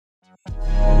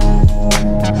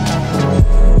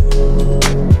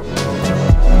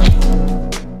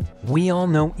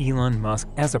know Elon Musk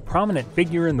as a prominent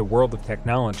figure in the world of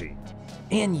technology.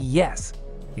 And yes,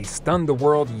 he stunned the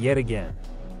world yet again.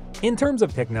 In terms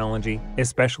of technology,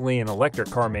 especially in electric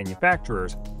car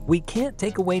manufacturers, we can't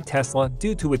take away Tesla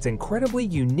due to its incredibly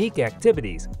unique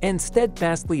activities and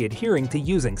steadfastly adhering to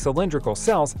using cylindrical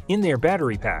cells in their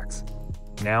battery packs.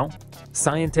 Now,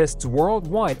 scientists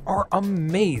worldwide are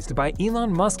amazed by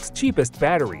Elon Musk's cheapest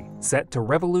battery, set to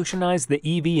revolutionize the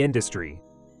EV industry.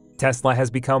 Tesla has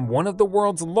become one of the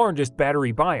world's largest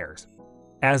battery buyers.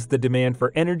 As the demand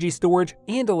for energy storage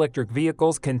and electric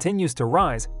vehicles continues to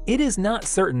rise, it is not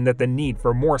certain that the need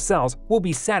for more cells will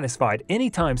be satisfied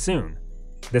anytime soon.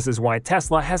 This is why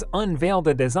Tesla has unveiled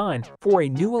a design for a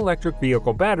new electric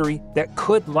vehicle battery that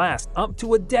could last up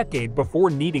to a decade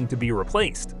before needing to be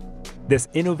replaced. This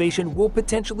innovation will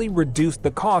potentially reduce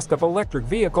the cost of electric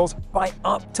vehicles by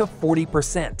up to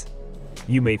 40%.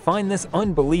 You may find this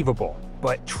unbelievable,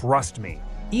 but trust me,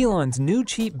 Elon's new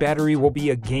cheap battery will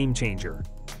be a game changer.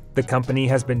 The company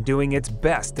has been doing its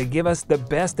best to give us the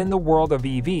best in the world of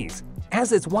EVs,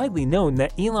 as it's widely known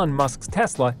that Elon Musk's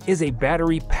Tesla is a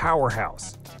battery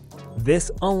powerhouse.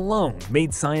 This alone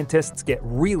made scientists get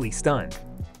really stunned.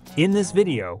 In this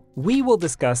video, we will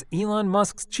discuss Elon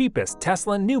Musk's cheapest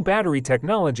Tesla new battery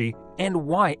technology and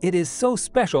why it is so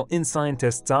special in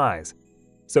scientists' eyes.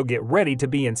 So get ready to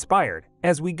be inspired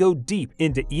as we go deep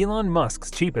into Elon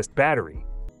Musk's cheapest battery.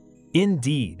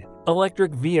 Indeed,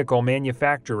 electric vehicle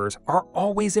manufacturers are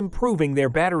always improving their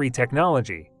battery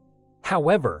technology.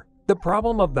 However, the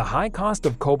problem of the high cost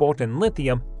of cobalt and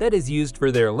lithium that is used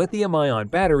for their lithium-ion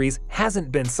batteries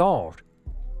hasn't been solved.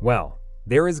 Well,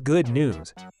 there is good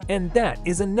news, and that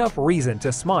is enough reason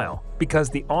to smile because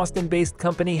the Austin-based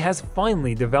company has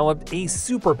finally developed a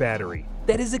super battery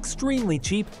that is extremely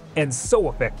cheap and so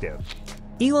effective.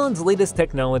 Elon's latest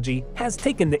technology has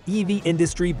taken the EV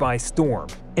industry by storm,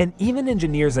 and even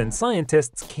engineers and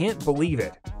scientists can't believe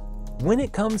it. When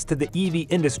it comes to the EV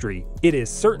industry, it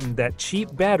is certain that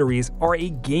cheap batteries are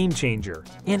a game changer,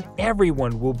 and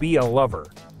everyone will be a lover.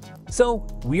 So,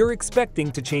 we're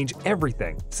expecting to change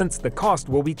everything since the cost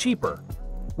will be cheaper.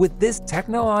 With this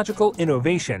technological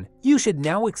innovation, you should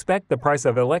now expect the price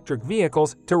of electric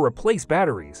vehicles to replace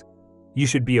batteries. You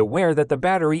should be aware that the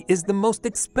battery is the most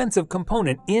expensive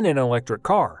component in an electric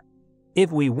car.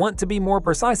 If we want to be more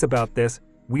precise about this,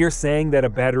 we are saying that a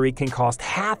battery can cost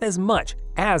half as much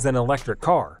as an electric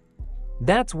car.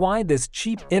 That's why this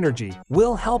cheap energy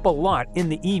will help a lot in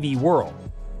the EV world.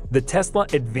 The Tesla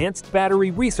Advanced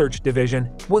Battery Research Division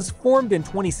was formed in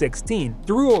 2016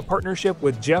 through a partnership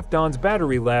with Jeff Dahn's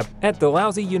battery lab at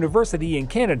Dalhousie University in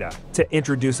Canada to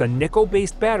introduce a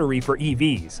nickel-based battery for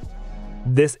EVs.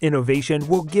 This innovation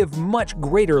will give much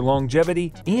greater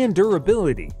longevity and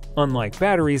durability, unlike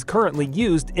batteries currently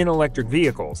used in electric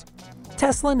vehicles.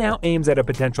 Tesla now aims at a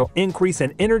potential increase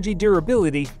in energy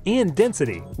durability and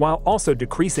density while also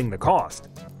decreasing the cost.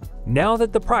 Now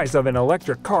that the price of an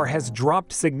electric car has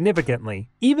dropped significantly,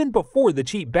 even before the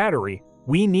cheap battery,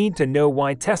 we need to know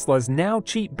why Tesla's now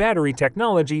cheap battery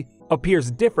technology appears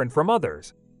different from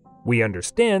others. We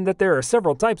understand that there are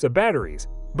several types of batteries,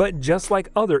 but just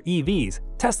like other EVs,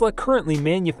 Tesla currently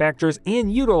manufactures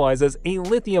and utilizes a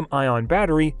lithium-ion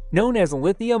battery known as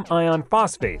lithium iron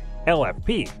phosphate,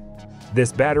 LFP.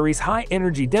 This battery's high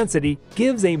energy density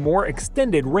gives a more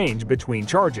extended range between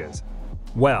charges.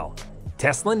 Well,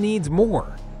 Tesla needs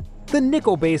more. The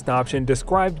nickel-based option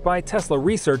described by Tesla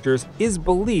researchers is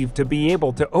believed to be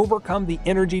able to overcome the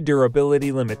energy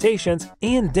durability limitations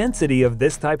and density of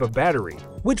this type of battery,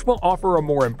 which will offer a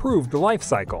more improved life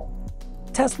cycle.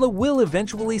 Tesla will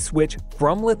eventually switch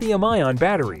from lithium-ion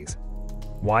batteries.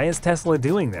 Why is Tesla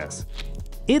doing this?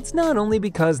 It's not only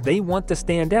because they want to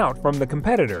stand out from the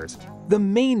competitors. The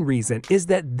main reason is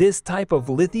that this type of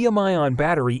lithium-ion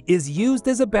battery is used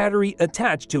as a battery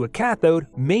attached to a cathode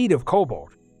made of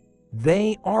cobalt.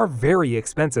 They are very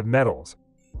expensive metals.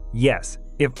 Yes,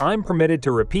 if I'm permitted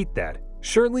to repeat that,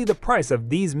 surely the price of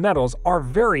these metals are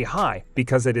very high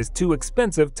because it is too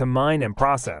expensive to mine and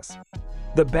process.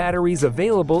 The batteries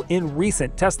available in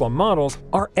recent Tesla models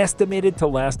are estimated to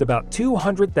last about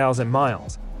 200,000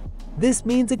 miles. This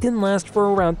means it can last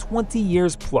for around 20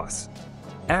 years plus,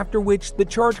 after which the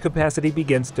charge capacity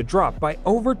begins to drop by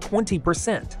over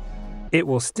 20%. It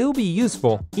will still be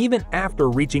useful even after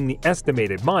reaching the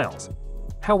estimated miles.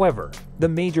 However, the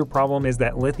major problem is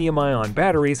that lithium-ion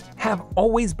batteries have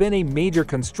always been a major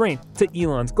constraint to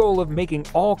Elon's goal of making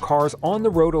all cars on the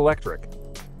road electric.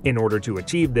 In order to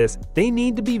achieve this, they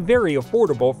need to be very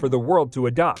affordable for the world to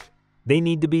adopt. They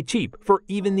need to be cheap for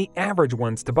even the average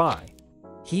ones to buy.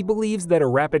 He believes that a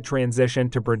rapid transition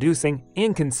to producing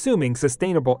and consuming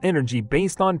sustainable energy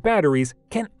based on batteries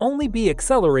can only be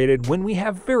accelerated when we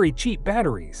have very cheap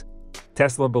batteries.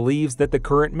 Tesla believes that the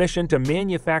current mission to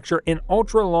manufacture an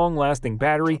ultra-long-lasting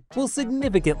battery will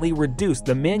significantly reduce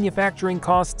the manufacturing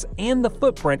costs and the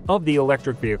footprint of the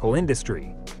electric vehicle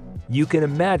industry. You can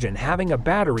imagine having a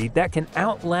battery that can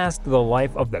outlast the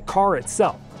life of the car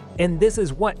itself, and this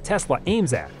is what Tesla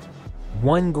aims at.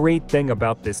 One great thing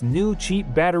about this new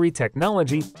cheap battery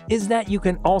technology is that you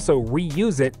can also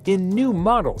reuse it in new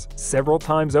models several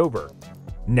times over.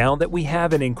 Now that we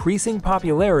have an increasing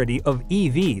popularity of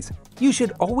EVs, you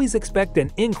should always expect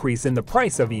an increase in the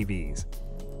price of EVs.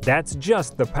 That's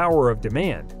just the power of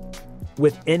demand.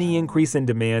 With any increase in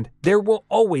demand, there will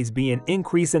always be an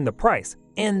increase in the price,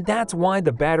 and that's why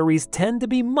the batteries tend to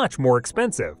be much more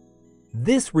expensive.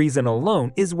 This reason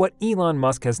alone is what Elon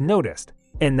Musk has noticed,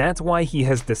 and that's why he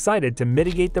has decided to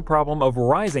mitigate the problem of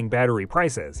rising battery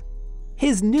prices.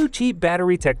 His new cheap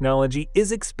battery technology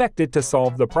is expected to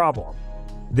solve the problem.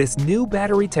 This new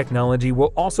battery technology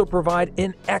will also provide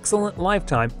an excellent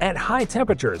lifetime at high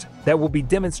temperatures that will be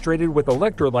demonstrated with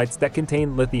electrolytes that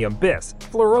contain lithium bis,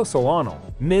 fluorosolanyl,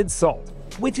 mid-salt,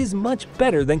 which is much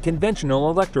better than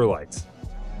conventional electrolytes.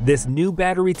 This new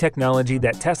battery technology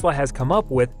that Tesla has come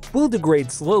up with will degrade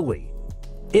slowly.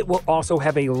 It will also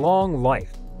have a long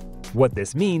life. What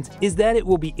this means is that it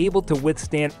will be able to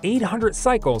withstand 800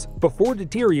 cycles before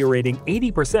deteriorating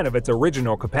 80% of its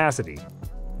original capacity.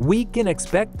 We can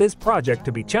expect this project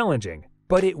to be challenging,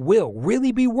 but it will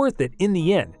really be worth it in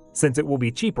the end, since it will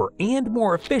be cheaper and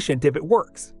more efficient if it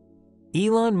works.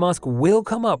 Elon Musk will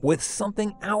come up with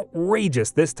something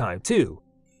outrageous this time too.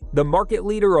 The market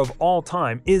leader of all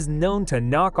time is known to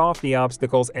knock off the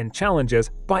obstacles and challenges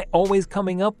by always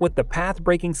coming up with the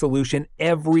path-breaking solution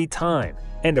every time,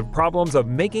 and the problems of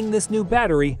making this new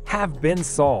battery have been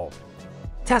solved.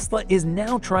 Tesla is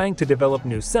now trying to develop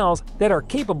new cells that are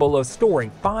capable of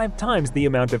storing 5 times the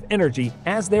amount of energy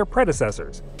as their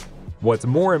predecessors. What's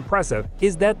more impressive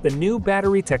is that the new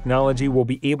battery technology will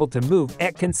be able to move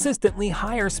at consistently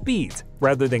higher speeds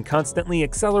rather than constantly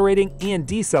accelerating and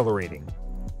decelerating.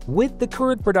 With the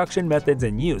current production methods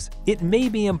in use, it may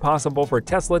be impossible for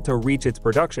Tesla to reach its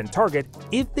production target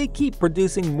if they keep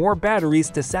producing more batteries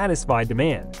to satisfy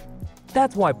demand.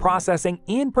 That's why processing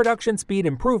and production speed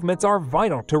improvements are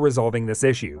vital to resolving this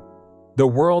issue. The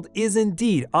world is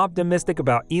indeed optimistic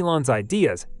about Elon's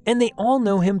ideas, and they all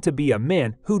know him to be a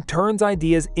man who turns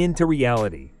ideas into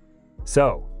reality.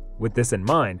 So, with this in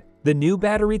mind, the new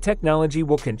battery technology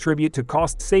will contribute to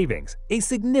cost savings, a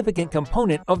significant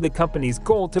component of the company's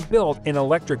goal to build an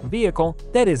electric vehicle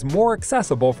that is more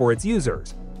accessible for its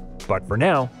users. But for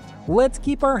now, let's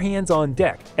keep our hands on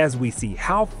deck as we see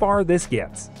how far this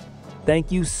gets.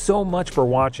 Thank you so much for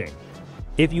watching.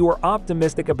 If you are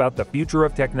optimistic about the future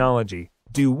of technology,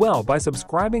 do well by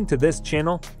subscribing to this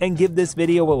channel and give this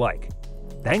video a like.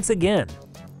 Thanks again.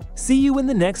 See you in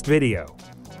the next video.